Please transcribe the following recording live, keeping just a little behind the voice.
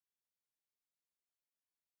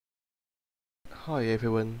Hi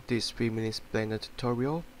everyone, this 3 minutes Blender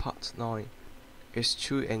tutorial part 9,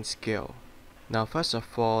 Extrude and Scale. Now first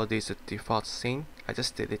of all, this is a default scene. I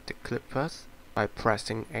just delete the clip first by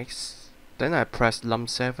pressing X. Then I press Lump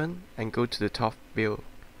 7 and go to the top view.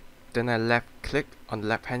 Then I left click on the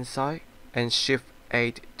left hand side and Shift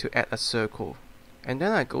 8 to add a circle. And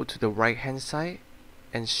then I go to the right hand side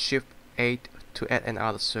and Shift 8 to add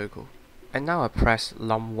another circle. And now I press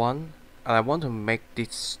Lump 1 and I want to make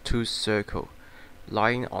these two circles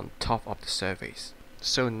lying on top of the surface.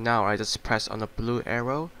 So now I just press on the blue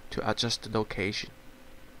arrow to adjust the location.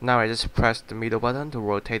 Now I just press the middle button to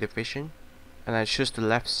rotate the vision, and I choose the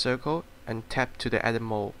left circle and tap to the edit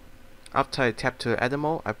mode. After I tap to the edit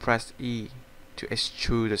mode, I press E to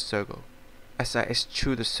extrude the circle. As I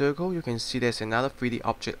extrude the circle, you can see there's another 3D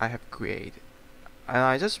object I have created. And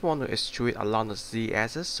I just want to extrude it along the Z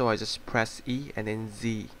axis, so I just press E and then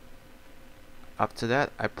Z. After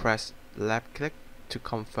that, I press left click to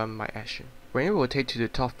confirm my action. When you rotate to the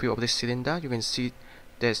top view of this cylinder, you can see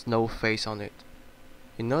there's no face on it.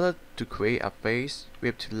 In order to create a face, we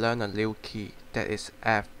have to learn a new key, that is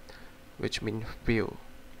F, which means fill.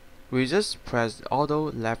 We just press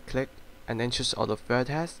auto left click and then choose auto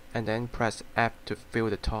vertex and then press F to fill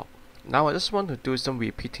the top. Now I just want to do some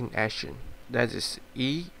repeating action. That is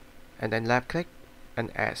E and then left click and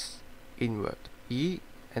S inward. E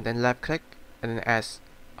and then left click and then S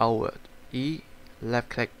outward. E left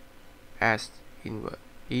click S inward.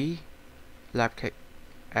 E left click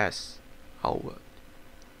S outward.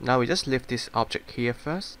 Now we just leave this object here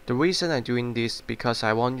first. The reason I'm doing this because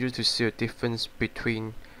I want you to see the difference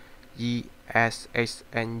between E S X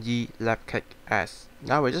and E left click S.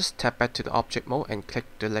 Now we just tap back to the object mode and click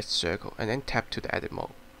the left circle and then tap to the edit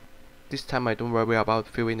mode. This time I don't worry about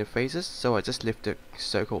filling the faces, so I just leave the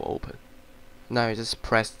circle open. Now you just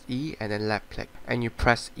press E and then left click, and you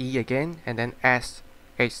press E again and then S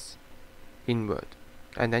X inward,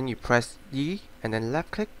 and then you press E and then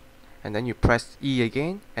left click, and then you press E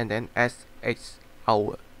again and then S X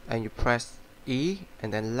outward, and you press E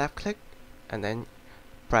and then left click, and then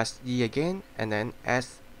press E again and then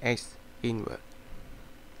S X inward,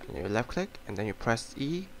 and you left click and then you press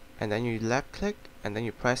E and then you left click and then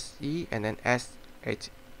you press E and then S X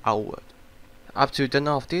outward. After you've done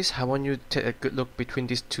all of this, I want you to take a good look between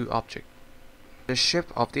these two objects. The shape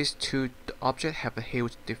of these two objects have a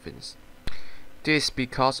huge difference. This is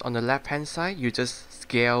because on the left hand side you just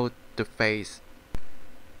scale the face,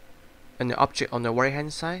 and the object on the right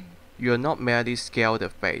hand side you are not merely scale the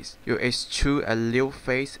face, you extrude a new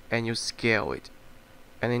face and you scale it.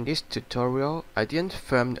 And in this tutorial, I didn't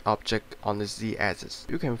firm the object on the Z axis.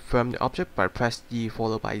 You can firm the object by press E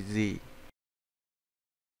followed by Z.